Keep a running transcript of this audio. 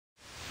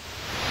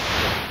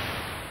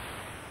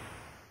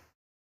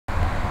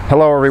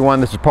Hello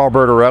everyone, this is Paul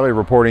Bertorelli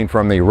reporting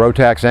from the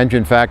Rotax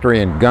engine factory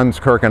in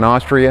Gunskirchen,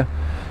 Austria.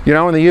 You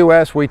know, in the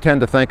U.S. we tend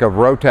to think of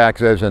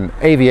Rotax as an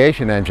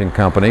aviation engine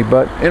company,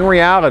 but in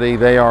reality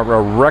they are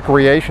a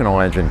recreational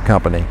engine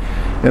company.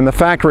 In the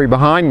factory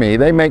behind me,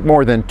 they make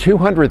more than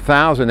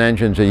 200,000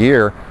 engines a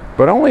year,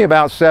 but only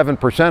about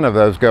 7% of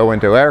those go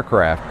into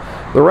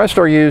aircraft. The rest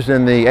are used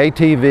in the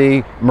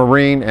ATV,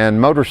 marine,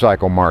 and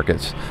motorcycle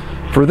markets.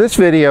 For this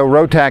video,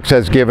 Rotax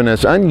has given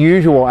us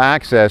unusual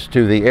access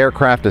to the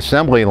aircraft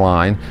assembly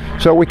line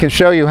so we can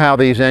show you how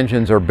these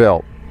engines are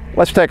built.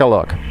 Let's take a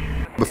look.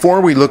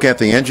 Before we look at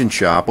the engine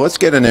shop, let's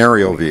get an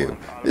aerial view.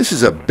 This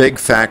is a big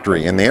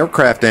factory and the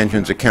aircraft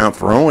engines account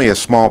for only a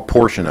small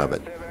portion of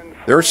it.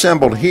 They're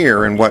assembled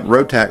here in what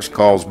Rotax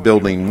calls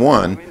Building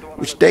 1,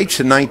 which dates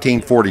to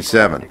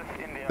 1947.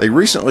 They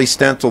recently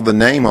stenciled the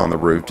name on the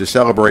roof to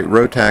celebrate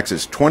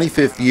Rotax's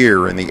 25th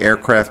year in the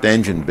aircraft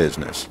engine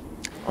business.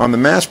 On the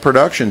mass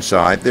production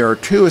side, there are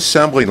two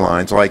assembly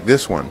lines like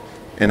this one,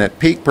 and at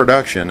peak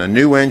production, a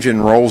new engine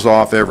rolls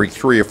off every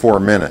 3 or 4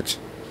 minutes.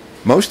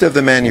 Most of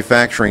the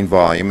manufacturing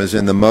volume is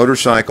in the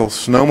motorcycle,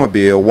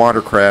 snowmobile,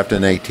 watercraft,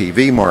 and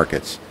ATV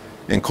markets,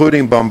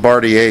 including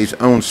Bombardier's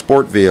own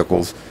sport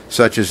vehicles,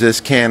 such as this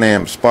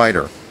Can-Am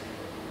Spyder.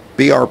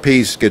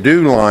 BRP's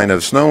Skidoo line of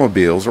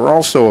snowmobiles are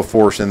also a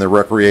force in the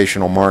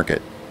recreational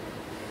market.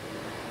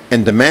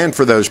 And demand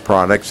for those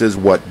products is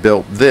what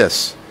built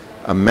this,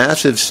 a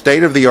massive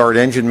state-of-the-art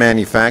engine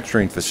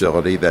manufacturing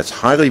facility that's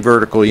highly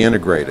vertically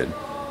integrated.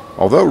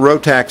 Although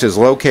Rotax is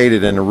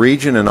located in a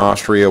region in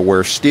Austria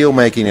where steel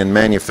making and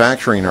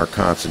manufacturing are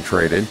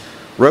concentrated,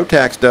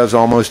 Rotax does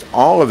almost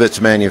all of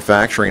its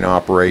manufacturing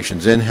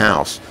operations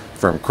in-house,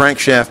 from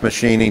crankshaft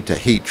machining to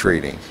heat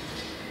treating.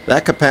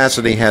 That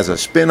capacity has a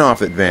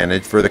spin-off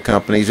advantage for the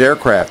company's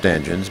aircraft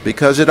engines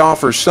because it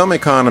offers some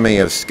economy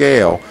of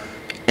scale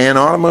and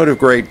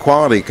automotive-grade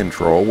quality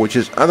control, which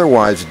is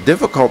otherwise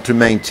difficult to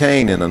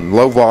maintain in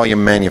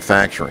low-volume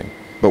manufacturing.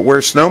 But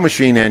where snow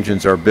machine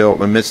engines are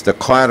built amidst the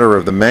clatter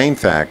of the main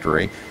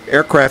factory,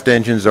 aircraft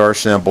engines are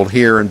assembled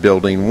here in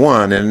Building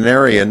 1 in an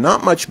area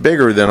not much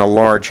bigger than a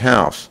large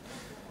house,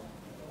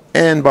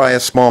 and by a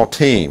small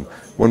team.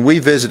 When we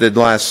visited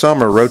last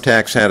summer,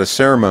 Rotax had a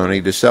ceremony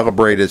to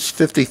celebrate its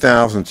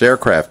 50,000th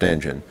aircraft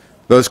engine.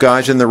 Those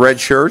guys in the red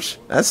shirts,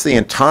 that's the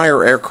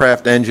entire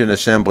aircraft engine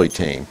assembly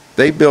team.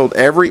 They build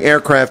every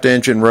aircraft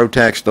engine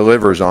Rotax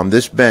delivers on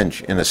this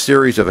bench in a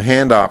series of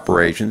hand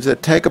operations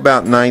that take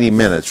about 90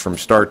 minutes from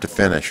start to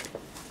finish.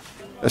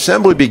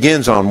 Assembly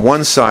begins on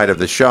one side of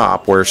the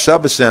shop where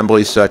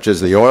sub-assemblies such as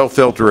the oil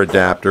filter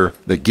adapter,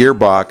 the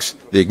gearbox,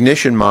 the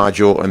ignition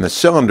module, and the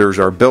cylinders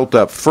are built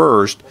up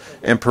first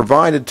and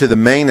provided to the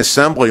main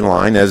assembly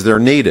line as they're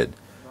needed.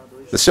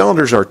 The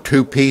cylinders are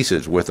two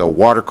pieces with a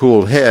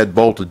water-cooled head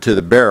bolted to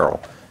the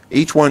barrel.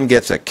 Each one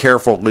gets a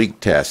careful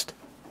leak test.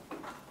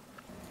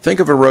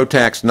 Think of a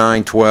Rotax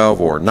 912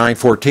 or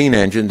 914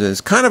 engine as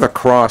kind of a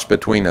cross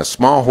between a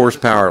small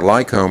horsepower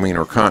Lycoming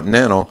or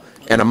Continental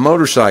and a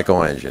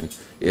motorcycle engine.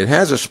 It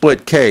has a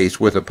split case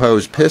with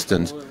opposed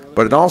pistons,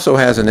 but it also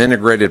has an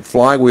integrated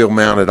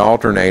flywheel-mounted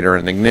alternator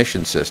and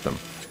ignition system,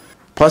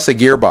 plus a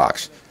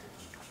gearbox.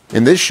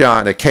 In this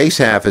shot, a case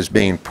half is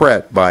being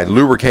prepped by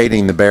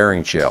lubricating the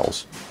bearing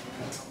shells.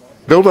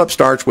 Buildup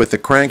starts with the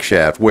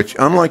crankshaft, which,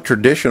 unlike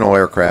traditional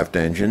aircraft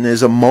engine,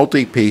 is a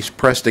multi-piece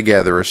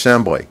pressed-together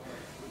assembly.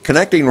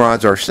 Connecting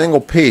rods are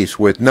single piece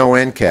with no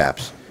end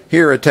caps.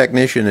 Here, a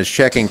technician is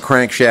checking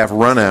crankshaft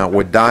runout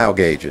with dial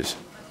gauges.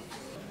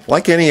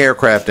 Like any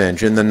aircraft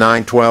engine, the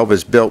 912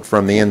 is built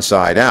from the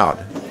inside out.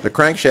 The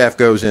crankshaft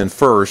goes in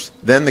first,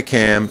 then the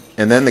cam,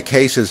 and then the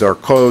cases are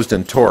closed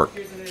and torqued.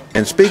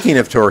 And speaking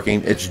of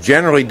torquing, it's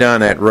generally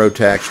done at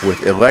Rotax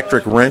with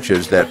electric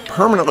wrenches that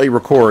permanently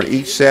record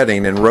each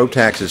setting in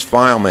Rotax's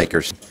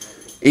FileMaker.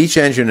 Each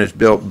engine is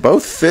built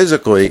both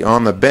physically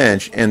on the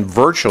bench and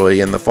virtually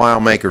in the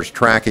FileMaker's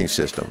tracking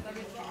system.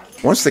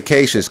 Once the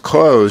case is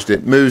closed,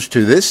 it moves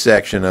to this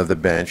section of the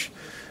bench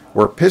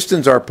where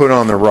pistons are put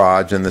on the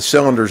rods and the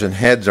cylinders and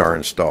heads are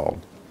installed.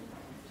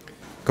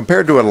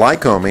 Compared to a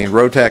Lycoming,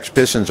 Rotax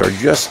pistons are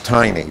just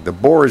tiny. The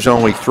bore is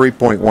only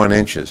 3.1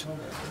 inches.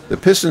 The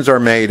pistons are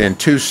made in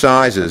two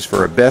sizes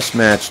for a best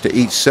match to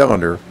each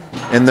cylinder,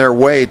 and they're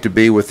weighed to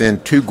be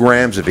within 2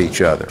 grams of each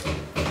other.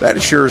 That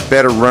assures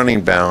better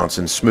running balance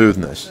and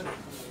smoothness.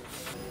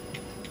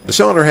 The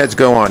cylinder heads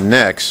go on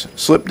necks,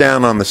 slip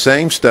down on the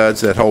same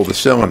studs that hold the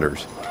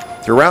cylinders.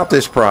 Throughout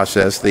this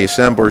process, the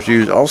assemblers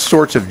use all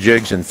sorts of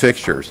jigs and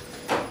fixtures.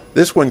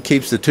 This one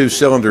keeps the 2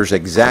 cylinders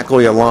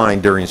exactly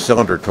aligned during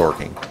cylinder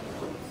torquing.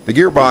 The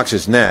gearbox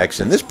is next,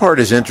 and this part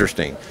is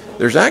interesting.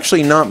 There's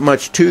actually not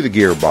much to the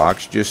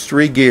gearbox, just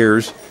 3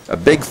 gears, a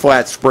big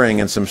flat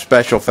spring, and some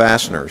special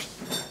fasteners.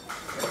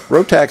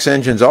 Rotax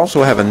engines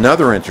also have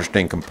another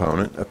interesting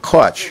component, a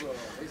clutch.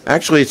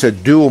 Actually, it's a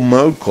dual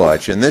mode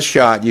clutch. In this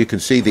shot, you can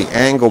see the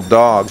angled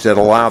dogs that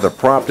allow the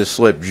prop to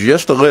slip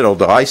just a little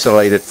to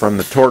isolate it from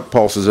the torque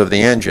pulses of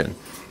the engine.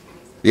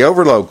 The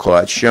overload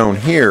clutch, shown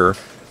here,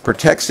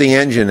 protects the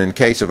engine in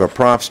case of a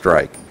prop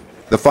strike.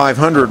 The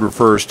 500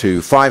 refers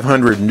to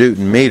 500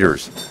 Newton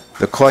meters.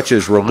 the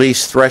clutch's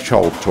release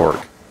threshold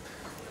torque.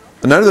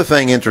 Another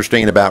thing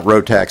interesting about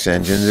Rotax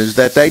engines is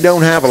that they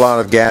don't have a lot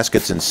of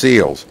gaskets and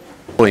seals.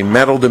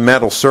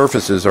 Metal-to-metal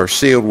surfaces are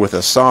sealed with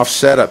a soft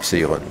setup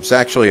sealant. It's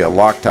actually a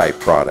Loctite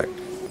product.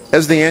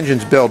 As the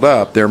engines build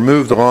up, they're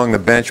moved along the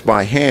bench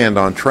by hand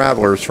on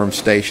travelers from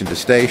station to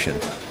station.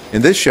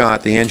 In this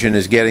shot, the engine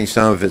is getting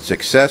some of its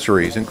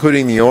accessories,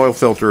 including the oil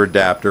filter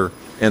adapter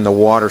and the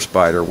water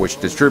spider,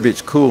 which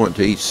distributes coolant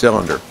to each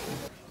cylinder.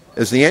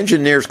 As the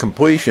engine nears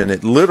completion,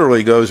 it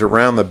literally goes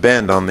around the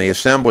bend on the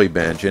assembly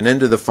bench and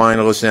into the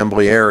final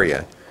assembly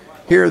area.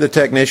 Here the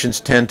technicians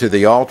tend to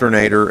the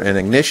alternator and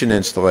ignition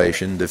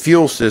installation, the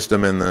fuel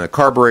system and the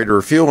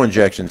carburetor fuel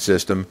injection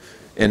system,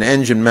 and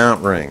engine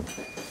mount ring.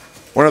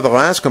 One of the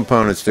last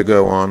components to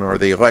go on are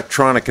the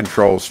electronic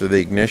controls for the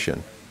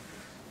ignition.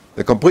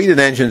 The completed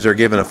engines are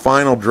given a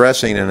final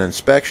dressing and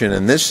inspection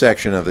in this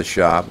section of the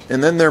shop,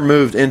 and then they're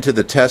moved into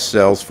the test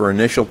cells for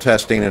initial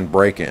testing and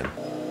break-in.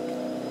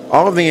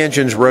 All of the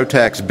engines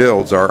Rotax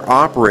builds are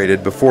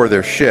operated before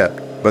they're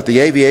shipped, but the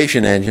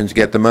aviation engines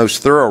get the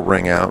most thorough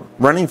ring out,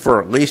 running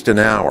for at least an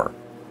hour.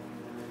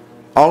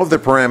 All of the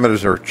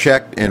parameters are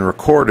checked and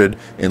recorded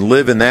and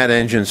live in that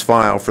engine's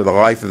file for the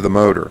life of the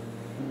motor.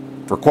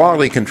 For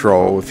quality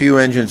control, a few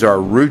engines are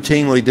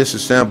routinely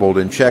disassembled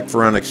and checked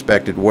for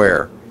unexpected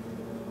wear.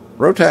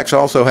 Rotax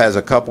also has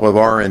a couple of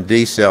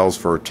R&D cells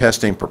for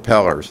testing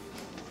propellers.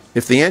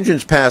 If the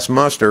engines pass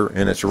muster,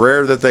 and it's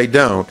rare that they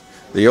don't,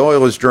 the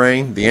oil is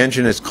drained, the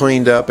engine is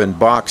cleaned up and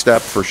boxed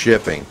up for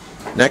shipping.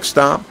 Next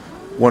stop,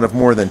 one of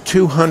more than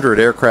 200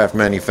 aircraft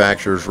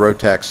manufacturers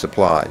Rotax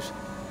supplies.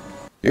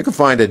 You can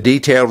find a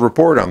detailed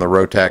report on the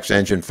Rotax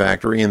engine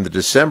factory in the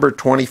December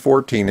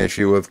 2014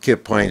 issue of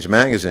Kit Planes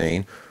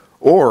magazine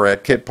or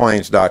at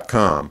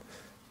kitplanes.com.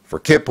 For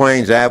Kit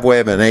Planes,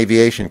 AVweb, and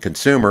Aviation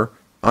Consumer,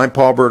 I'm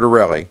Paul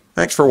Bertorelli.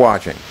 Thanks for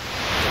watching.